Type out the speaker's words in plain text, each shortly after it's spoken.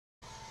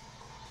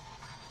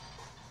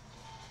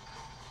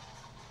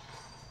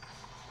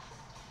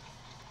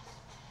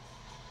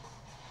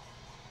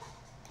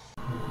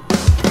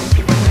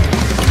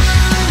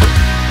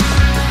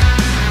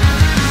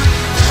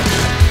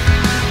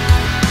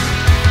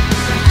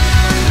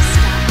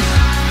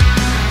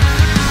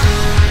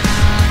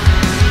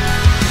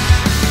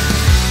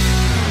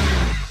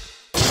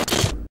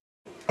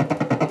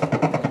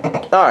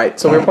Alright,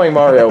 so we're playing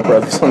Mario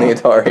Brothers on the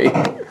Atari.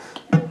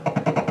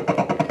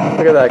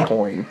 Look at that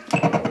coin.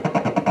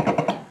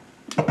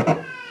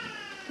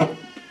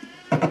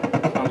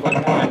 Sounds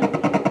like mine.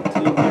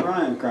 TV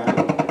Ryan crying.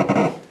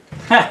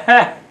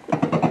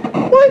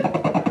 What?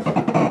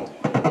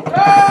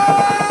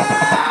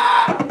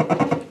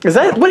 Is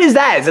that, what is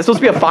that? Is that supposed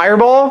to be a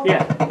fireball?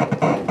 Yeah.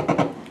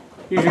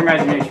 Use your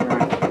imagination,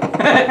 Ryan.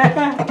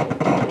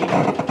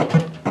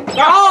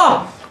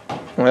 Oh!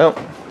 Well.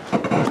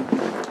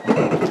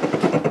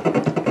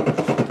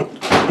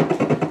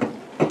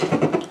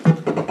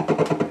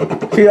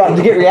 See,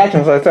 to get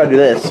reactions, I try to do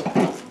this.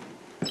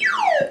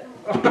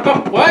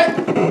 What?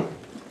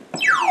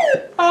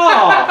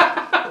 Oh!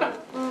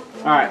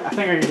 Alright, I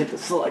think I can hit the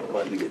select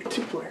button to get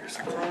 2 players.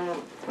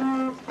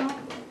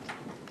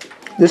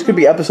 This could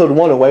be episode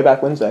 1 of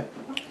Wayback Wednesday.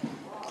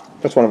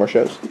 That's one of our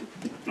shows.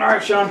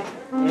 Alright, Sean.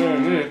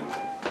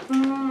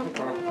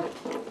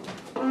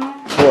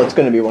 Well, it's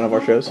going to be one of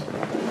our shows.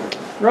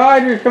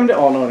 Roger, come to.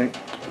 Oh, no, it ain't.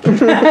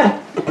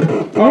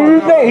 What did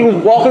you say? He was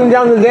walking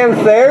down the damn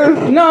stairs?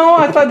 No,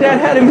 I thought Dad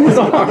had him in his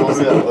arms.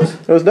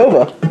 It was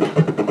Nova.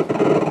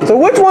 So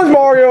which one's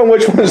Mario and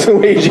which one's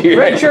Luigi?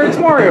 Red shirt's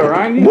Mario,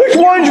 Ryan. Which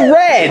one's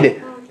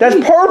red? That's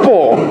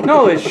purple.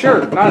 No, his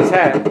shirt, not his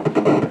hat.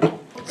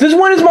 This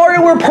one is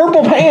Mario wearing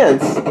purple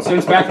pants.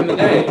 Since back in the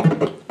day,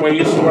 when you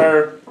used to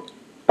wear...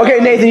 Okay,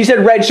 Nathan, you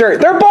said red shirt.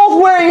 They're both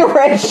wearing a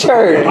red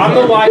shirt. I'm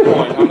the light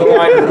one. I'm the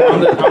light.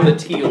 I'm the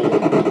teal.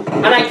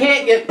 And I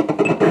can't get...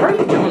 How are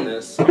you doing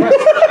this? I'm not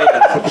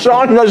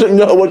Sean doesn't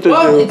know what to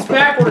well, do. it's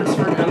backwards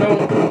for... I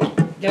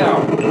don't... Get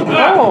out.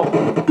 Oh!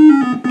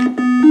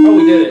 Oh,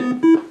 we did it.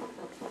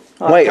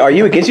 Wait, are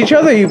you against each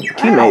other or are you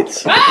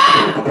teammates?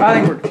 I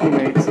think we're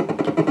teammates.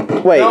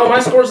 Wait. No, my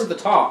score's at the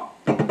top.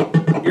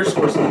 Your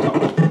score's at the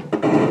top.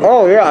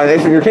 Oh, yeah,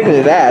 Nathan, you're kicking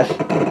his ass.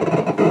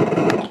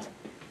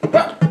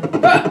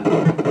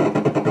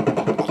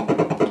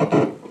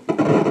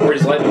 Or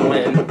he's letting me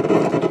win.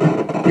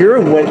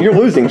 You're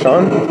losing,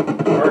 Sean.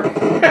 Or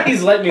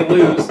he's letting me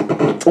lose.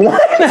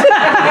 What?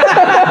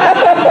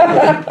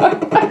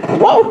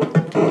 Whoa!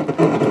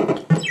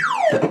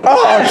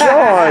 Oh,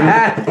 Sean!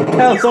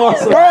 That was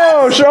awesome.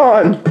 Oh,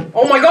 Sean!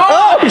 Oh my god!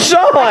 Oh,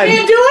 Sean! I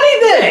can't do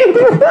anything!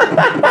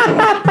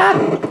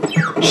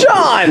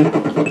 Sean!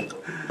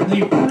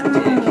 You...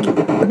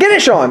 Get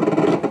it, Sean!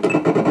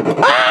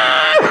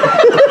 Ah!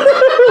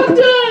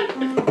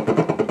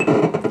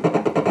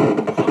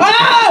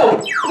 Oh!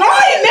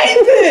 Ryan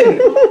Nathan!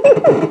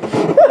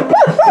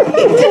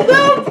 He did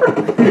that for...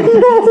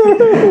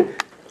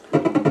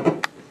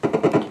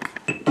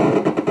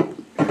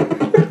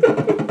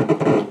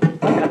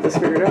 I got this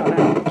figured out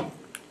now.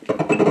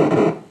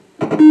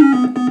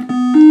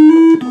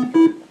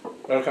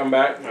 Wanna come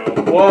back? No.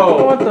 Oh,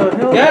 Whoa! what the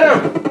hell? Get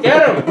him! Get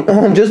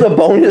him! Just a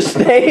bonus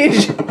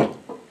stage?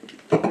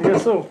 I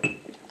guess so.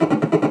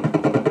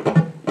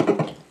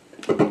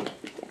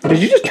 Did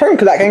you just turn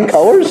that in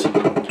colors?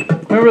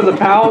 Remember the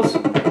pals?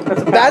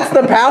 That's a pal. That's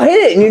the pal. Hit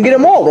it and you get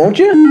them all, don't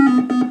you?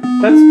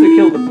 That's to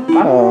kill the...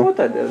 I don't know what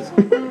that does.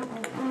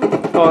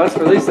 Oh, that's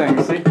for these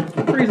things, see?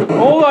 Freeze them.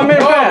 Oh, I made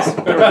it fast!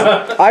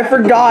 I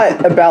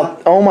forgot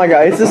about... Oh my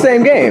god, it's the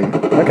same game.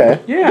 Okay.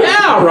 Yeah.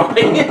 Yeah,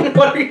 Ryan!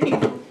 What are you...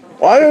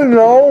 I don't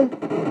know.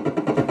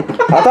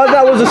 I thought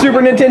that was a Super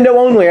Nintendo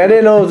only. I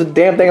didn't know it was a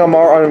damn thing on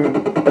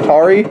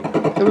Atari.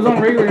 It was on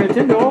regular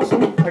Nintendo also.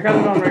 I got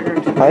it on regular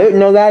Nintendo. I didn't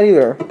know that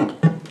either.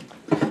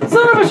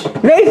 Son of a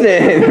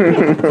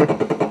Nathan!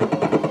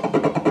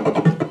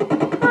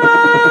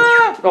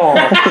 Oh.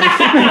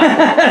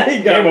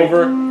 Game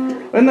over.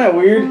 Isn't that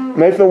weird?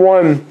 Nathan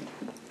won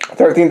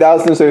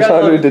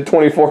 13,600 to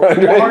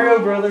 2,400. Mario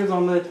Brothers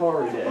on the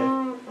Atari day.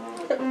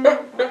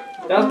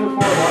 That was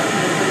before I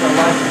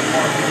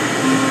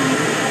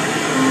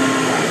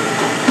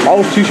I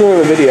was too short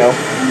of a video.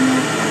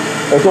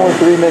 It was only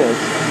 3 minutes.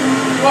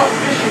 What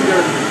fishing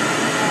derby?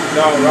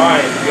 No,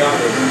 Ryan, be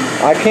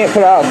honest. I can't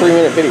put out a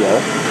 3-minute video.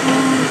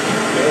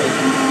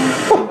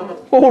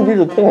 What would be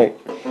the point?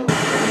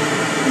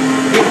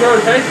 Keep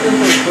rotation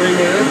for 3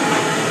 minutes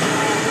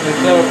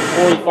instead of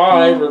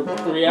 45 or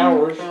 3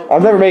 hours.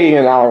 I'm never making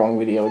an hour-long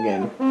video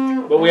again.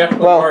 But we have to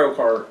play Mario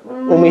Kart.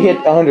 When we hit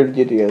 100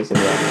 videos, then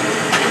yeah.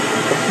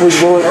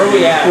 Where are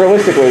we at?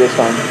 Realistically this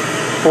time.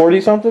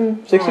 40-something?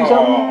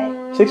 60-something?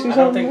 60-something? I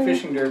don't think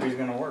fishing derby's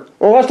gonna work.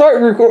 Well,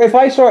 if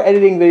I start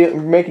editing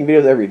making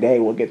videos every day,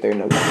 we'll get there in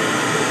no time.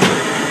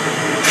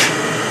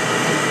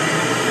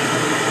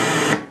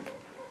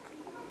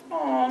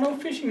 Oh, no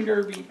fishing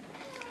derby.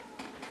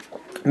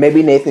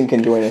 Maybe Nathan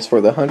can join us for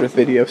the 100th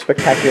video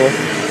spectacular.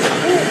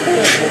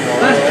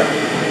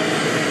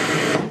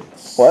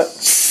 What?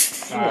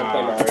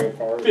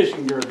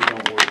 Fishing derby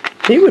don't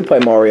work. He would play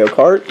Mario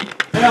Kart.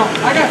 Well,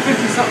 I got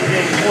 50-something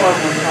games more of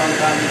one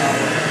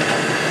time.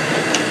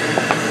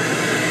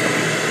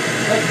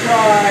 Let's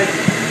try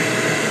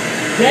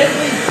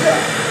Deadly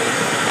Duck.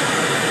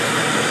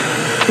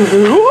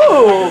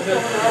 Whoa!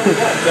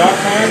 Duck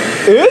time?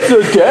 It's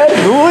a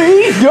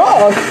deadly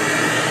duck!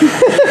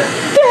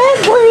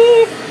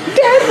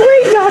 Deadly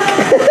duck!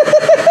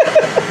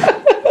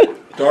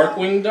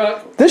 Darkwing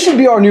Duck. This should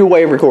be our new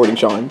way of recording,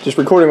 Sean. Just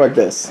recording like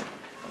this.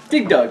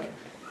 Dig Dug.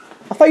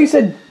 I thought you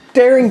said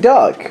Daring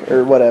Duck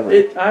or whatever.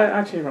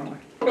 I changed my mind.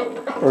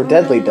 Or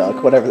Deadly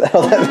Duck, whatever the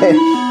hell that meant.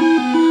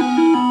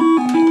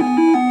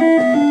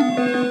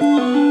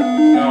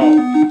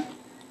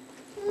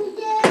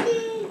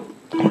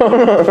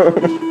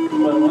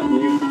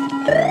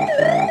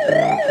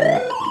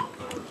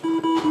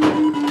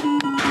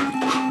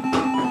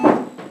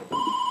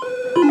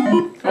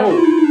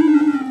 Oh.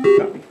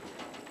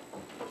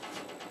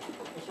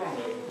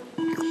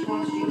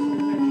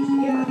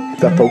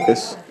 Got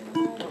focus.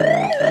 Come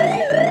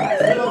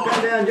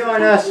down and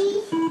join us.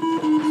 You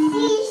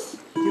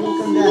will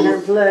come down here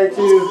and play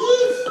too.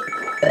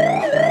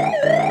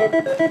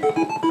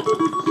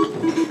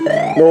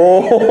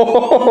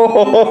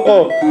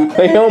 Oh,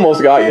 he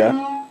almost got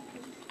you.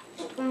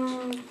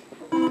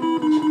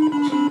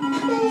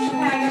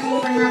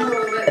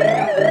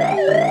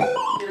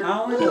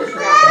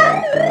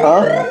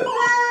 Huh?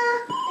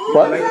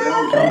 What?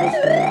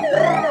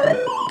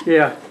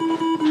 Yeah.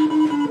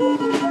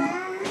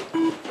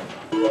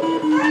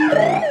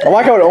 I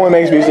like how it only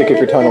makes music if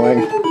you're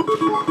tunneling.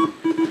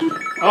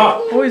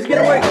 Oh, boys,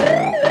 get away.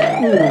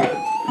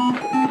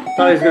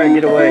 Thought he was going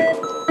to get away.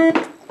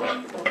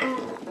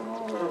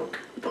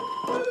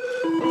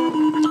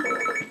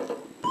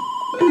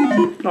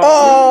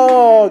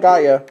 Oh, got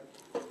you.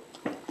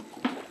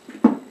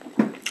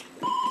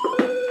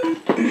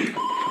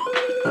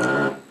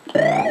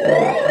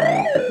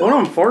 What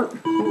on fart?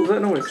 What was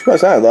that noise? What that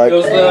sounded like? It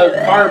was the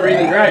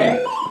fire-breathing dragon.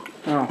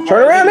 Oh.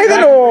 Turn around,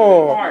 Nathan!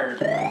 Oh! Fire.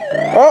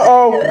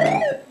 Uh-oh!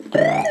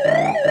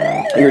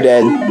 You're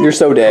dead. You're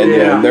so dead. Yeah.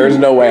 Yeah. There's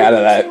no way out of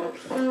that.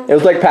 It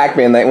was like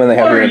Pacman when they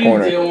have What you are in a you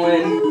corner.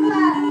 doing?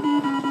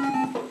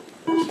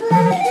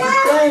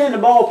 Playing in the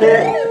ball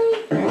pit.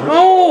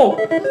 Oh!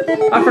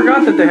 I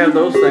forgot that they have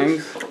those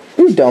things.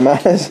 You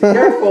dumbass.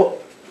 Careful.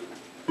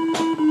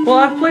 Well,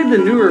 I've played the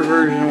newer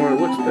version where it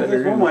looks There's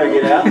better. one way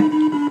to get out.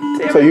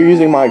 So you're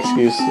using my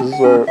excuses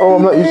where, oh,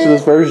 I'm not used to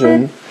this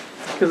version.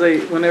 Because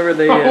whenever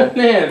they, Oh,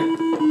 man.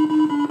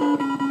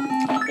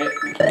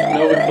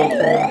 No, we killed the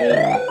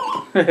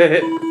ball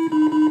pit.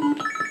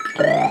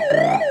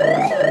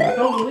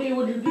 Oh, Lee,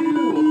 what'd you do?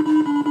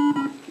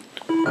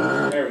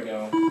 There we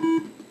go.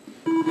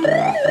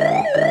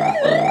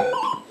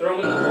 Throw him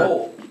in the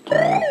hole.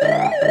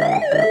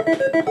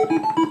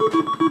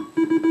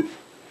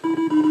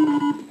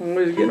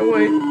 Always get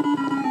away.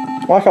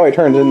 I like how he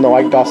turns into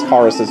like Dos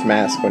Harris's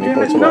mask when he Damn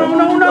floats it. away.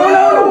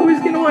 No, he's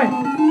getting away.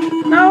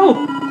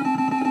 No!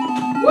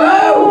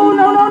 Whoa!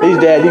 No. He's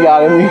dead. You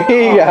got him.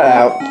 He got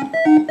out.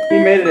 He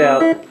made it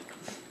out.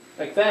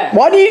 Like that.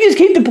 Why do you just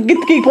keep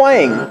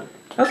playing?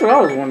 That's what I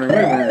was wondering.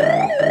 Wait a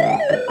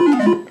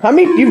minute. I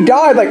mean, you've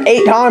died like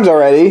 8 times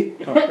already.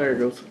 Oh, there it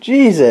goes.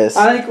 Jesus.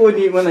 I think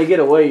when they get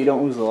away, you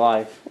don't lose a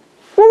life.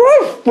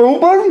 Well,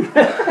 Well,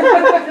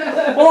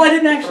 I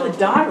didn't actually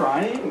die,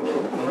 Ryan.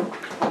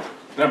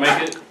 Did I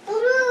make it?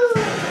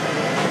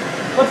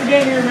 What's the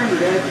game you remember,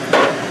 Dad?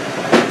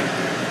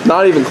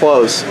 not even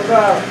close. What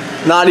about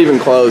Not even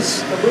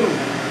close. Kaboom?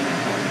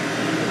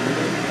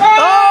 Oh!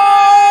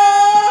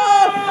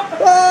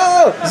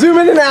 Oh! Zoom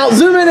in and out.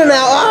 Zoom in and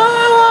out.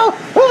 Oh!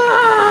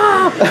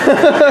 Ah!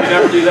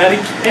 Never do that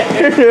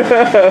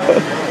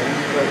again.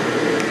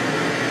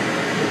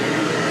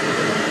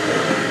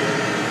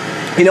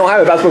 You know, I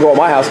have a basketball goal at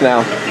my house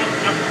now.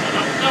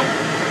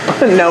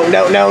 No.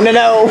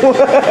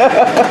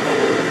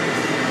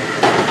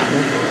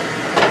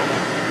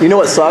 You know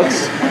what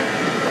sucks?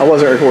 I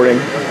wasn't recording.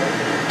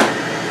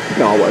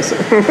 No, I wasn't.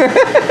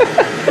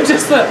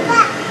 Just the.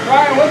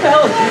 Ryan, what the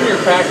hell is Junior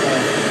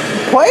Pacman?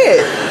 Play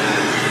it.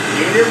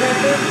 Junior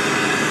Pacman?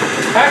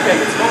 Pacman,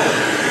 it's called.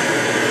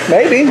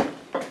 Maybe.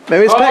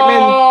 Maybe it's Pacman.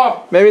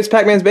 Oh! Maybe it's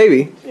Pacman's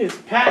baby. It's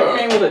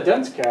Pacman with a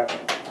dunce cap.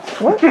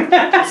 What?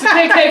 It's the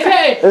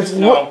KKK! It's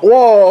No.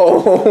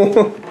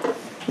 whoa.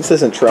 This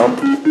isn't Trump.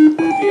 You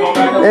going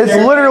back up It's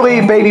there?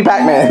 literally Baby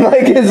Pac-Man.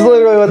 Like, it's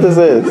literally what this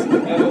is.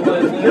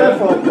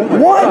 Careful.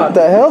 What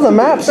the hell? The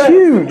map's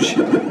huge.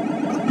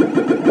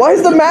 Why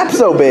is the map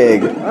so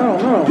big? I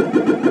don't know.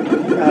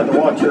 You have to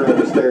watch her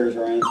upstairs,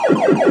 Ryan.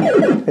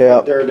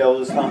 Yeah. Daredevil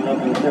just climbing up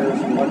in the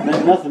terrace and like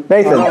nothing.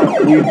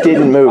 Nathan, you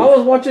didn't I move.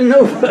 was watching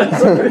Nova.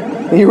 Sorry.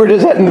 You were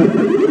just heading.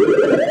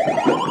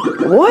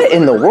 What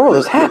in the world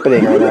is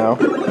happening right now?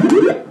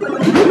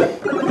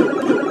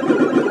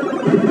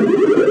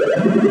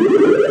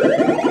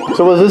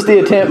 So was this the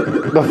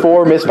attempt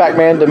before Miss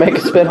Pac-Man to make a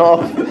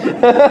spin-off? I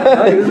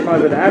think this might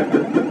have been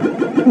after.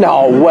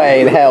 No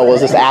way in hell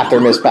was this after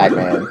Miss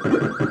Pac-Man.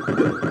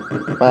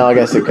 Well, I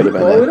guess it could have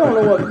been Well, we that. don't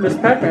know what Miss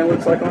Pac-Man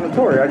looks like on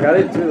Atari. I got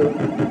it too.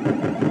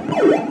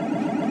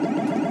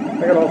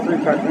 I got all 3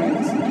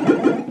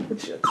 Pac-Mans.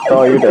 Good shit.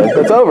 Oh, you're dead.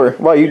 It's over.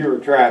 Well, You you were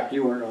trapped.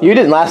 You weren't.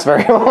 didn't last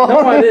very long. No,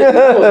 I didn't.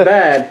 That was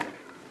bad.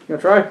 You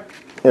gonna try?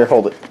 Here,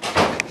 hold it.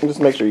 Just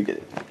make sure you get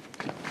it.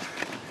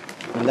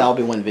 And that'll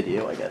be one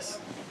video, I guess.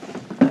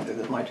 After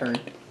this, my turn.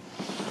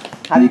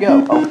 How do you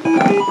go? Oh.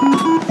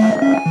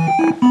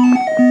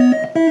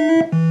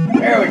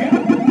 There we go.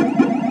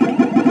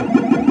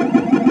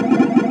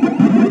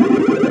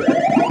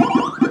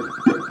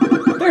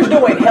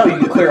 no way in hell you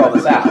can clear all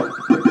this out.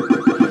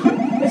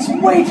 It's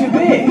way too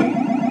big.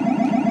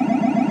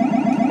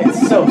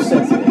 It's so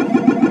sensitive.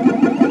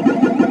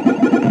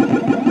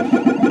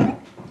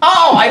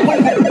 Oh, I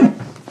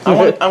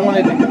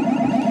wanted to.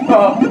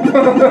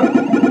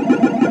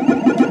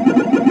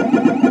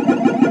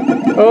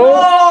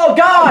 Oh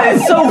God,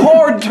 it's so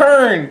hard to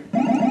turn.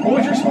 What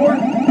was your score?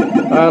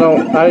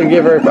 I didn't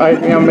give her.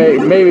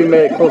 Maybe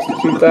made it close to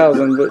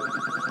 2,000, but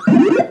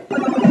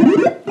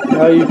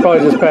you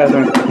probably just passed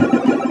me.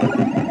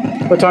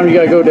 What time you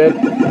gotta go, Dad?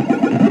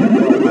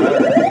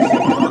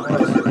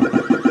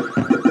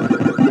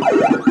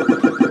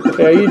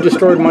 Yeah, you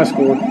destroyed my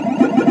score. I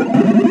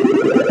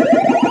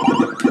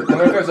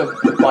wonder if there's a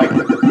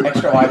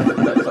extra life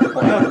at some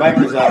point. I have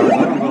backwards hours.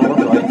 I'm going to work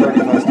till 8:30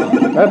 last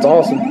time. That's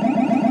awesome.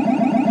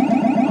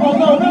 Oh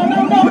no!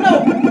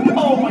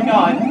 Oh my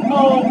God!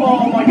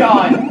 Oh my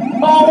God!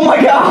 Oh my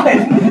God!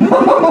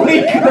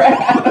 Holy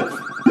crap!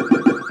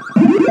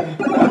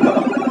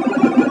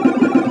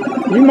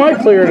 You might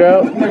clear it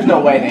out. There's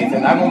no way,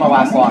 Nathan. I'm on my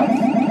last life.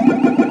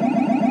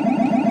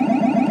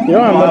 You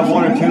don't have I'll have much.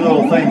 one or two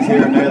little things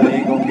here and there that you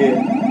ain't going to get.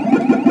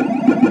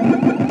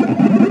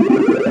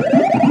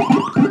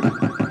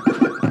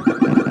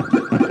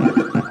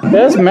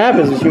 This map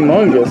is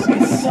humongous.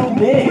 It's so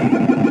big.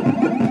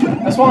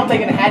 That's why I'm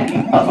thinking it had to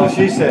be. That's what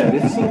she said.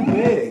 It's so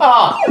big.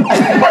 Ah!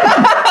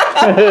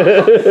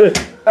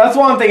 That's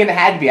why I'm thinking it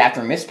had to be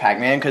after Miss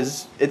Pacman,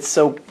 because it's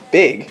so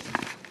big.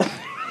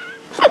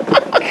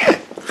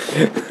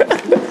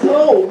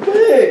 So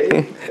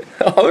big.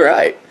 All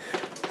right.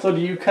 So do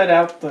you cut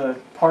out the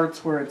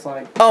parts where it's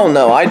like? Oh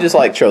no, I just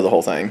show the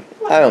whole thing.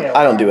 I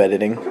don't do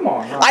editing. Come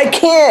on. I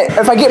can't.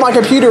 If I get my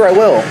computer, I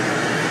will.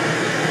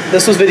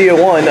 This was video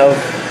 1 of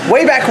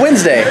Wayback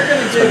Wednesday.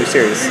 It's gonna be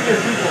serious. You're gonna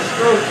give people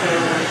strokes when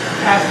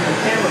passing the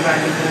camera back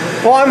and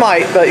forth. Well, I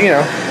might, but you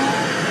know.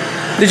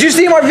 Did you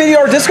see my video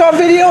or disc golf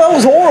video? That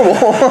was horrible,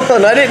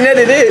 and I didn't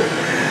edit it.